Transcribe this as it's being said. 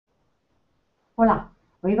Hola,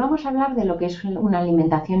 hoy vamos a hablar de lo que es una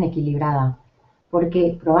alimentación equilibrada,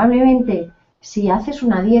 porque probablemente si haces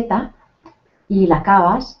una dieta y la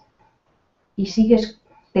acabas y sigues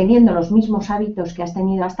teniendo los mismos hábitos que has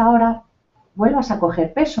tenido hasta ahora, vuelvas a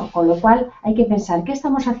coger peso, con lo cual hay que pensar qué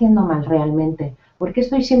estamos haciendo mal realmente, por qué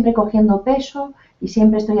estoy siempre cogiendo peso y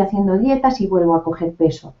siempre estoy haciendo dietas y vuelvo a coger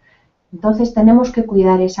peso. Entonces tenemos que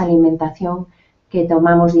cuidar esa alimentación que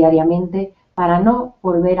tomamos diariamente para no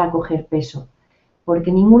volver a coger peso,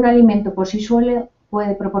 porque ningún alimento por sí solo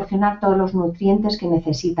puede proporcionar todos los nutrientes que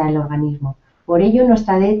necesita el organismo. Por ello,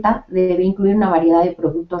 nuestra dieta debe incluir una variedad de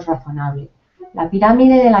productos razonable. La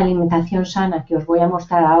pirámide de la alimentación sana que os voy a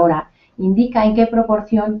mostrar ahora indica en qué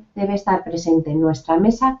proporción debe estar presente en nuestra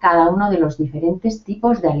mesa cada uno de los diferentes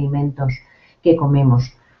tipos de alimentos que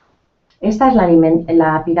comemos. Esta es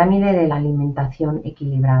la pirámide de la alimentación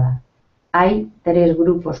equilibrada. Hay tres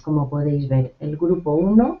grupos, como podéis ver: el grupo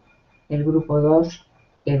 1, el grupo 2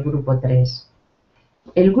 y el grupo 3.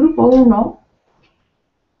 El grupo 1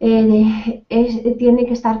 tiene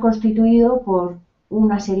que estar constituido por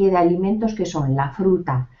una serie de alimentos que son la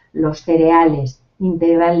fruta, los cereales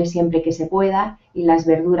integrales siempre que se pueda y las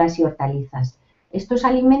verduras y hortalizas. Estos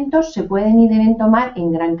alimentos se pueden y deben tomar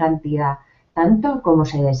en gran cantidad, tanto como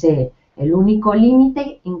se desee. El único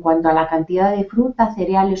límite en cuanto a la cantidad de fruta,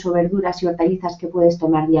 cereales o verduras y hortalizas que puedes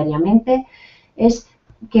tomar diariamente es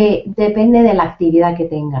que depende de la actividad que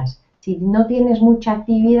tengas. Si no tienes mucha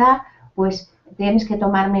actividad, pues tienes que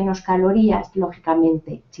tomar menos calorías,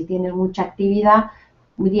 lógicamente. Si tienes mucha actividad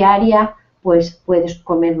diaria, pues puedes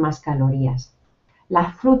comer más calorías.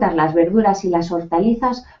 Las frutas, las verduras y las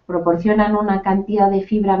hortalizas proporcionan una cantidad de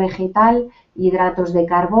fibra vegetal, hidratos de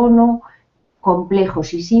carbono,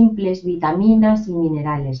 complejos y simples, vitaminas y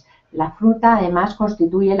minerales. La fruta además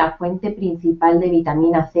constituye la fuente principal de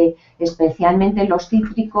vitamina C, especialmente los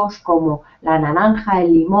cítricos como la naranja,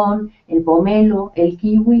 el limón, el pomelo, el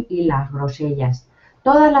kiwi y las grosellas.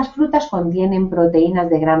 Todas las frutas contienen proteínas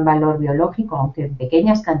de gran valor biológico, aunque en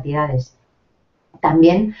pequeñas cantidades.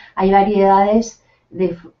 También hay variedades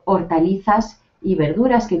de hortalizas y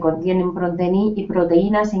verduras que contienen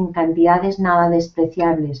proteínas en cantidades nada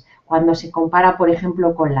despreciables cuando se compara, por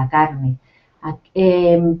ejemplo, con la carne.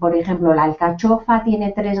 Por ejemplo, la alcachofa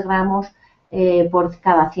tiene 3 gramos por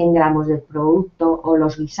cada 100 gramos del producto, o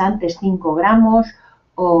los guisantes 5 gramos,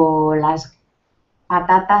 o las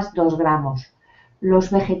patatas 2 gramos.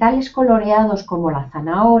 Los vegetales coloreados como la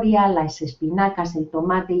zanahoria, las espinacas, el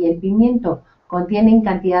tomate y el pimiento contienen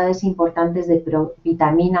cantidades importantes de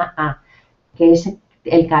vitamina A, que es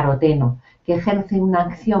el caroteno, que ejerce una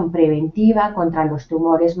acción preventiva contra los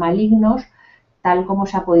tumores malignos, tal como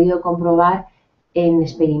se ha podido comprobar en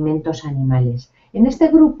experimentos animales. En este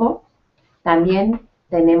grupo también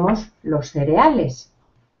tenemos los cereales.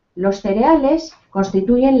 Los cereales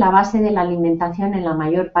constituyen la base de la alimentación en la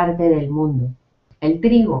mayor parte del mundo. El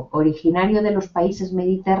trigo, originario de los países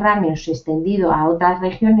mediterráneos, extendido a otras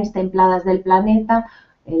regiones templadas del planeta,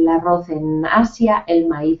 el arroz en Asia, el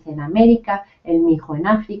maíz en América, el mijo en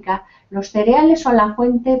África. Los cereales son la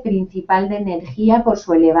fuente principal de energía por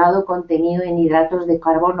su elevado contenido en hidratos de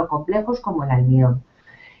carbono complejos como el almidón.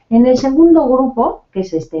 En el segundo grupo, que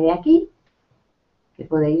es este de aquí, que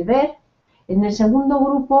podéis ver, en el segundo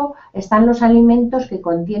grupo están los alimentos que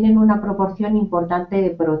contienen una proporción importante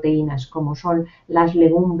de proteínas, como son las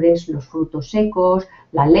legumbres, los frutos secos,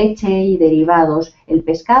 la leche y derivados, el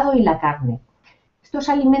pescado y la carne. Estos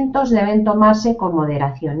alimentos deben tomarse con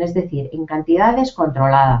moderación, es decir, en cantidades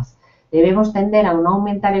controladas. Debemos tender a no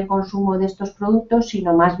aumentar el consumo de estos productos,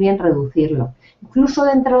 sino más bien reducirlo. Incluso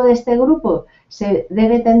dentro de este grupo se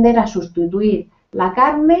debe tender a sustituir la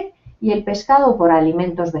carne y el pescado por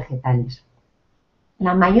alimentos vegetales.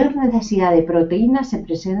 La mayor necesidad de proteínas se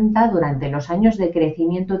presenta durante los años de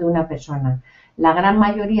crecimiento de una persona. La gran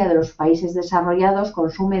mayoría de los países desarrollados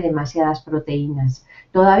consume demasiadas proteínas.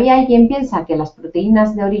 Todavía hay quien piensa que las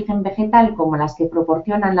proteínas de origen vegetal, como las que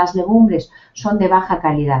proporcionan las legumbres, son de baja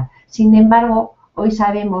calidad. Sin embargo, hoy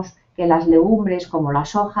sabemos que las legumbres, como la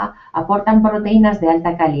soja, aportan proteínas de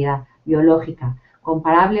alta calidad biológica,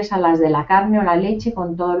 comparables a las de la carne o la leche,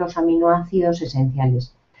 con todos los aminoácidos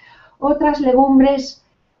esenciales. Otras legumbres,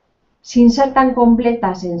 sin ser tan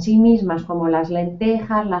completas en sí mismas como las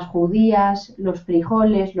lentejas, las judías, los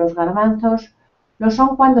frijoles, los garbanzos, lo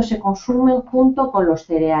son cuando se consumen junto con los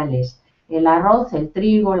cereales, el arroz, el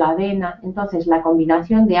trigo, la avena. Entonces, la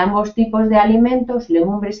combinación de ambos tipos de alimentos,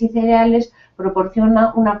 legumbres y cereales,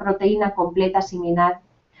 proporciona una proteína completa similar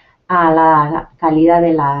a la calidad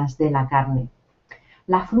de la carne.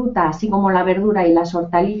 La fruta, así como la verdura y las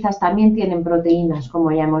hortalizas, también tienen proteínas,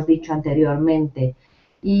 como ya hemos dicho anteriormente.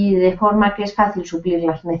 y de forma que es fácil suplir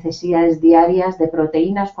las necesidades diarias de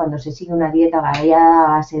proteínas cuando se sigue una dieta variada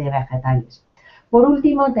a base de vegetales. Por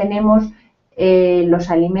último, tenemos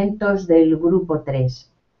los alimentos del grupo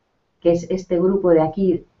 3, que es este grupo de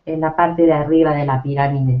aquí en la parte de arriba de la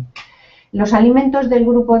pirámide. Los alimentos del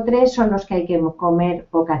grupo 3 son los que hay que comer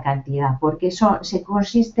poca cantidad, porque se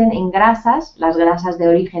consisten en grasas, las grasas de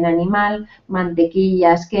origen animal,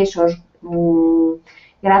 mantequillas, quesos,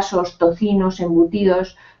 grasos, tocinos,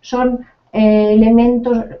 embutidos, son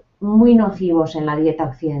elementos muy nocivos en la dieta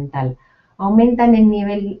occidental. Aumentan el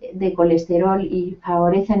nivel de colesterol y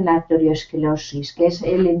favorecen la arteriosclerosis, que es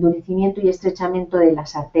el endurecimiento y estrechamiento de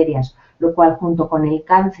las arterias, lo cual junto con el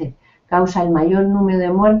cáncer causa el mayor número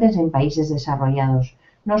de muertes en países desarrollados.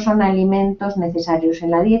 No son alimentos necesarios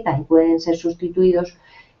en la dieta y pueden ser sustituidos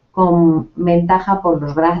con ventaja por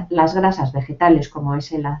las grasas vegetales, como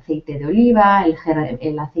es el aceite de oliva,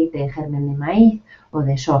 el aceite de germen de maíz o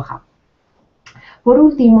de soja. Por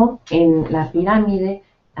último, en la pirámide,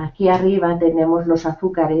 aquí arriba tenemos los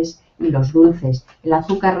azúcares y los dulces. El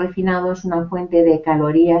azúcar refinado es una fuente de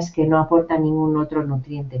calorías que no aporta ningún otro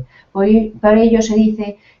nutriente. Por ello se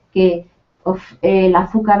dice que el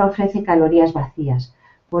azúcar ofrece calorías vacías.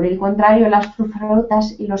 Por el contrario, las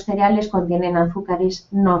frutas y los cereales contienen azúcares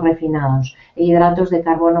no refinados e hidratos de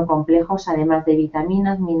carbono complejos, además de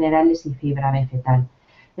vitaminas, minerales y fibra vegetal.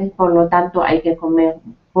 Por lo tanto, hay que comer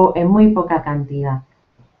en muy poca cantidad.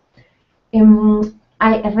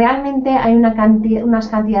 Realmente hay unas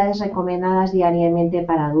cantidades recomendadas diariamente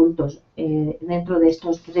para adultos dentro de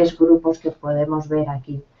estos 3 grupos que podemos ver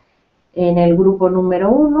aquí. En el grupo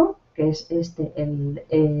número 1, que es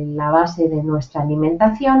la base de nuestra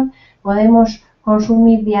alimentación, podemos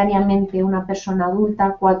consumir diariamente una persona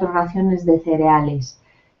adulta 4 raciones de cereales,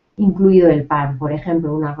 incluido el pan. Por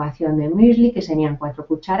ejemplo, una ración de muesli, que serían 4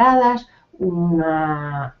 cucharadas,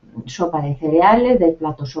 una sopa de cereales del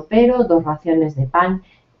plato sopero, 2 raciones de pan,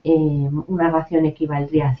 una ración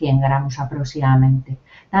equivaldría a 100 gramos aproximadamente.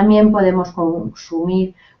 También podemos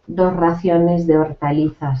consumir 2 raciones de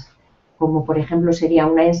hortalizas, como por ejemplo sería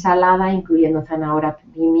una ensalada incluyendo zanahoria,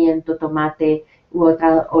 pimiento, tomate u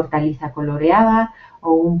otra hortaliza coloreada,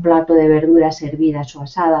 o un plato de verduras hervidas o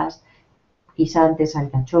asadas, guisantes,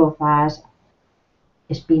 alcachofas,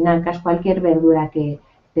 espinacas, cualquier verdura que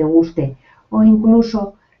te guste, o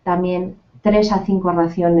incluso también 3 a 5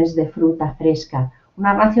 raciones de fruta fresca.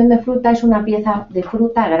 Una ración de fruta es una pieza de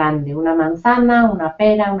fruta grande, una manzana, una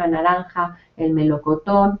pera, una naranja, el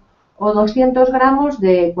melocotón, o 200 gramos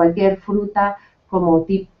de cualquier fruta como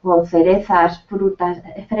tipo cerezas,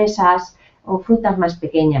 fresas o frutas más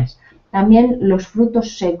pequeñas. También los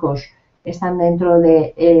frutos secos están dentro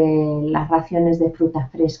de las raciones de fruta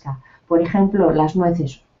fresca. Por ejemplo, las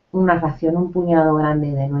nueces, una ración, un puñado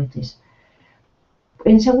grande de nueces.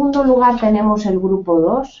 En segundo lugar tenemos el grupo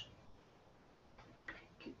 2.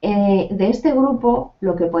 De este grupo,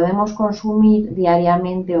 lo que podemos consumir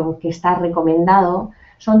diariamente o que está recomendado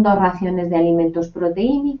son 2 raciones de alimentos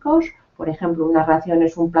proteínicos. Por ejemplo, una ración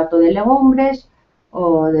es un plato de legumbres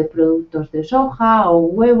o de productos de soja o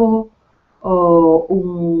un huevo o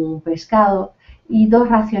un pescado, y 2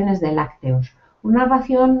 raciones de lácteos. Una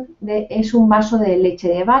ración es un vaso de leche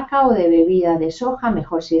de vaca o de bebida de soja,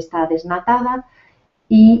 mejor si está desnatada,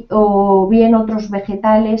 o bien otros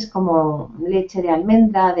vegetales como leche de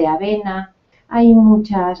almendra, de avena. Hay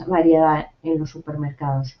mucha variedad en los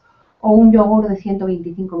supermercados. O un yogur de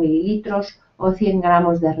 125 mililitros o 100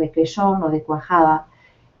 gramos de requesón o de cuajada.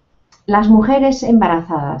 Las mujeres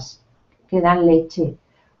embarazadas que dan leche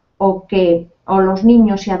o los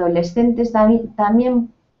niños y adolescentes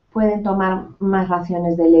también pueden tomar más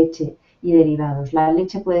raciones de leche y derivados. La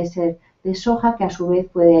leche puede ser de soja, que a su vez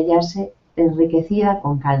puede hallarse enriquecida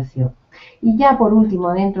con calcio. Y ya por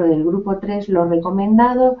último, dentro del grupo 3, lo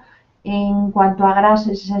recomendado en cuanto a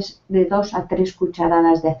grasas es de 2 a 3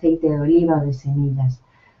 cucharadas de aceite de oliva o de semillas.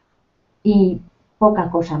 Y poca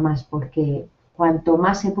cosa más, porque cuanto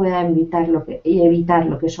más se pueda evitar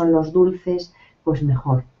lo que son los dulces, pues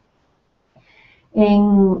mejor.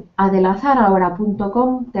 En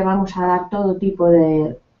adelazarahora.com te vamos a dar todo tipo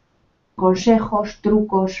de consejos,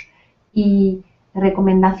 trucos y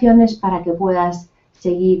recomendaciones para que puedas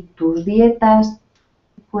seguir tus dietas,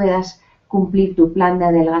 puedas cumplir tu plan de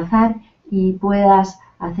adelgazar y puedas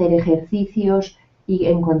hacer ejercicios y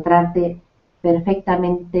encontrarte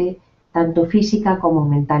perfectamente tanto física como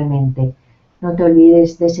mentalmente. No te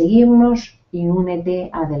olvides de seguirnos y únete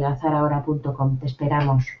a adelazarahora.com. Te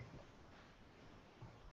esperamos.